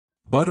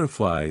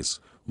Butterflies,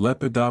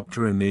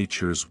 Lepidoptera,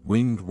 nature's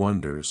winged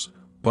wonders.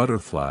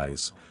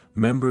 Butterflies,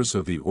 members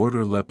of the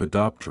order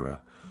Lepidoptera,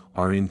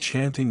 are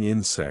enchanting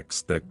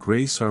insects that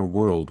grace our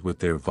world with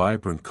their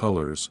vibrant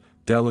colors,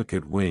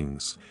 delicate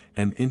wings,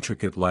 and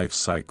intricate life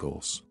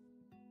cycles.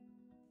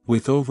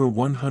 With over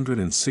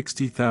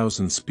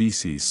 160,000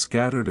 species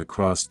scattered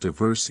across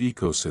diverse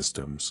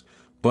ecosystems,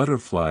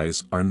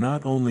 butterflies are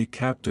not only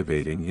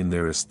captivating in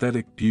their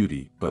aesthetic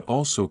beauty but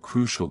also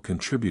crucial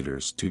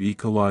contributors to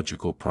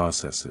ecological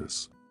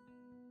processes.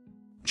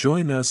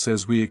 Join us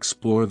as we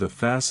explore the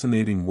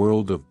fascinating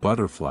world of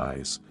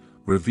butterflies,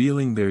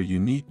 revealing their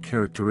unique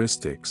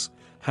characteristics,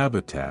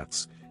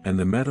 habitats, and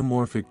the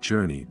metamorphic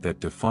journey that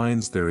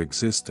defines their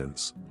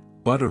existence.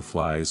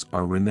 Butterflies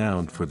are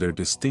renowned for their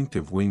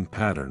distinctive wing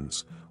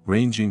patterns,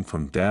 ranging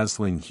from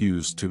dazzling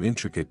hues to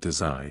intricate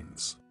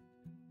designs.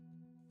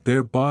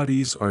 Their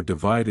bodies are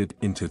divided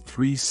into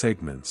three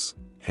segments: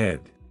 head,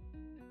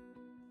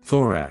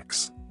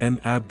 thorax, and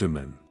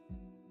abdomen.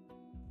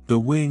 The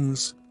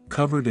wings,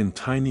 covered in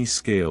tiny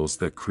scales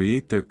that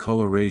create their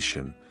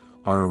coloration,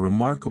 are a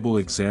remarkable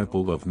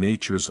example of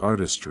nature's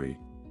artistry.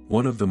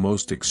 One of the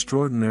most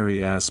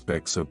extraordinary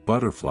aspects of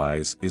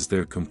butterflies is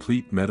their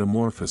complete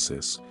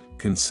metamorphosis,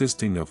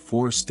 consisting of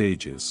 4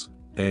 stages: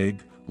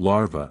 egg,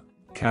 larva,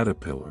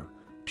 caterpillar,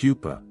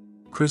 pupa,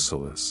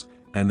 chrysalis,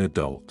 and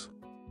adult.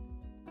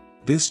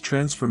 This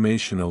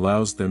transformation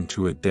allows them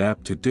to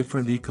adapt to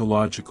different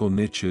ecological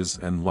niches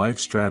and life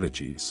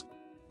strategies.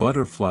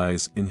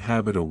 Butterflies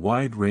inhabit a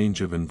wide range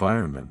of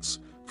environments,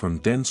 from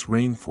dense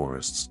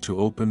rainforests to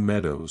open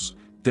meadows,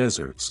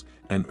 deserts,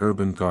 and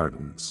urban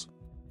gardens.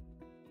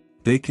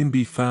 They can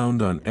be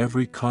found on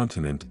every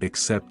continent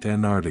except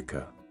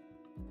Antarctica.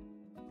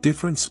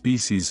 Different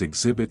species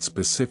exhibit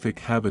specific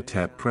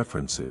habitat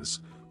preferences,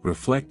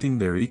 reflecting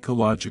their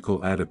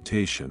ecological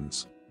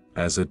adaptations.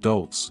 As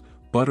adults,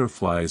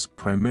 butterflies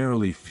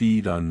primarily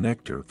feed on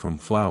nectar from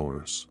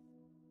flowers,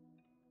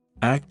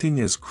 acting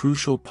as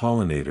crucial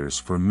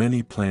pollinators for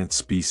many plant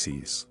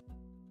species.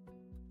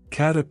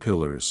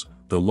 Caterpillars,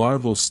 the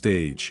larval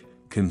stage,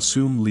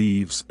 consume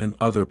leaves and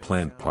other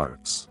plant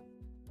parts.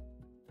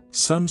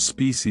 Some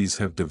species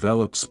have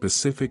developed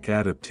specific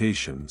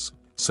adaptations,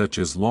 such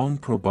as long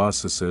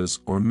proboscises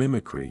or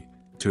mimicry,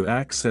 to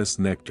access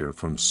nectar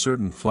from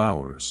certain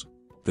flowers.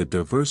 The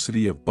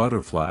diversity of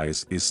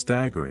butterflies is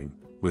staggering,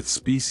 with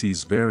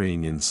species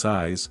varying in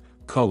size,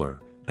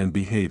 color, and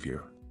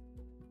behavior.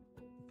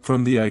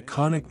 From the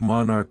iconic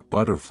monarch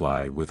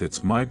butterfly with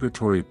its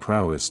migratory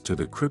prowess to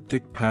the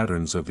cryptic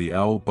patterns of the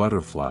owl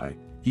butterfly,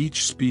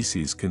 each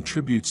species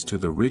contributes to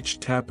the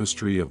rich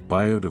tapestry of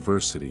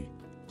biodiversity.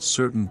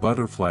 Certain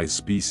butterfly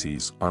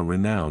species are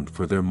renowned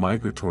for their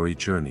migratory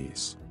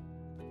journeys.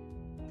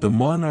 The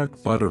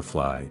monarch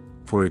butterfly,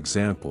 for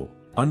example,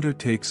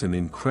 undertakes an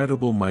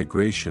incredible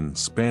migration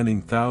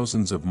spanning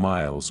thousands of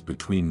miles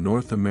between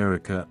North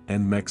America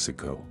and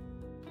Mexico.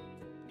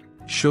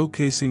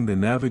 Showcasing the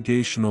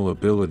navigational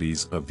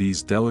abilities of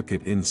these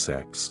delicate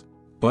insects,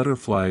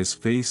 butterflies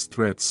face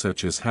threats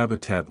such as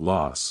habitat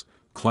loss,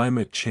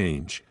 climate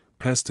change,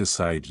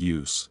 pesticide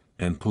use,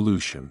 and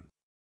pollution.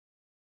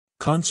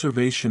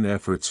 Conservation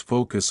efforts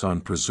focus on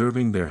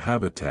preserving their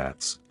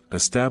habitats,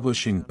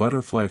 establishing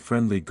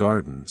butterfly-friendly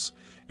gardens,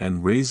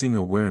 and raising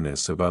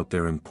awareness about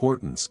their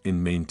importance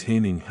in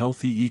maintaining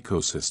healthy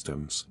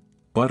ecosystems.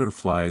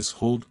 Butterflies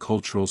hold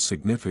cultural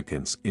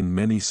significance in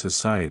many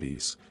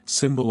societies,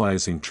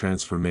 symbolizing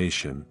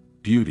transformation,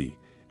 beauty,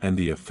 and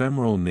the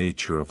ephemeral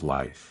nature of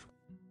life.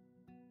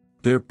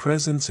 Their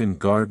presence in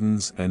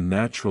gardens and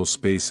natural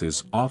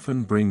spaces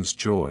often brings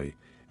joy,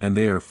 and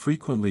they are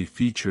frequently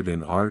featured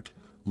in art,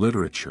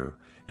 literature,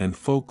 and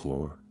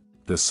folklore.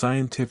 The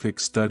scientific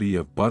study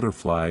of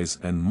butterflies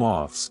and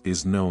moths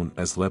is known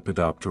as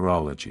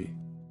lepidopterology.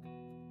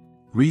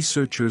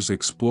 Researchers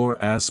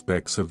explore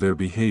aspects of their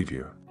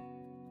behavior,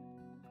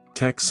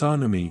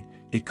 taxonomy,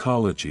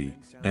 ecology,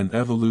 and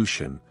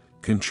evolution,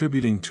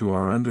 contributing to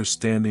our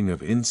understanding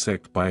of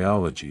insect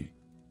biology.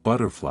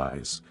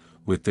 Butterflies,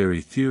 with their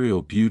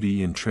ethereal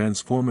beauty and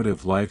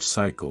transformative life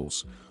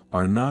cycles,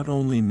 are not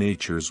only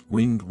nature's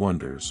winged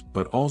wonders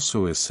but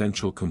also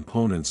essential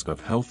components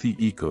of healthy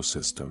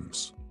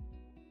ecosystems.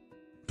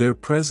 Their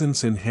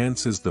presence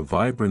enhances the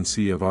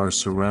vibrancy of our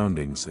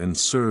surroundings and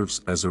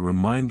serves as a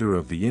reminder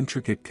of the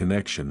intricate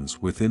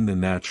connections within the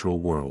natural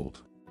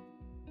world.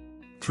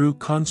 Through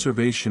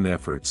conservation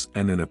efforts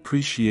and an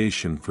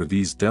appreciation for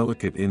these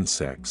delicate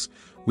insects,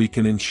 we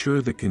can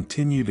ensure the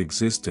continued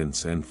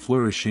existence and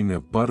flourishing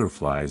of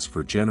butterflies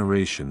for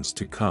generations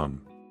to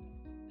come.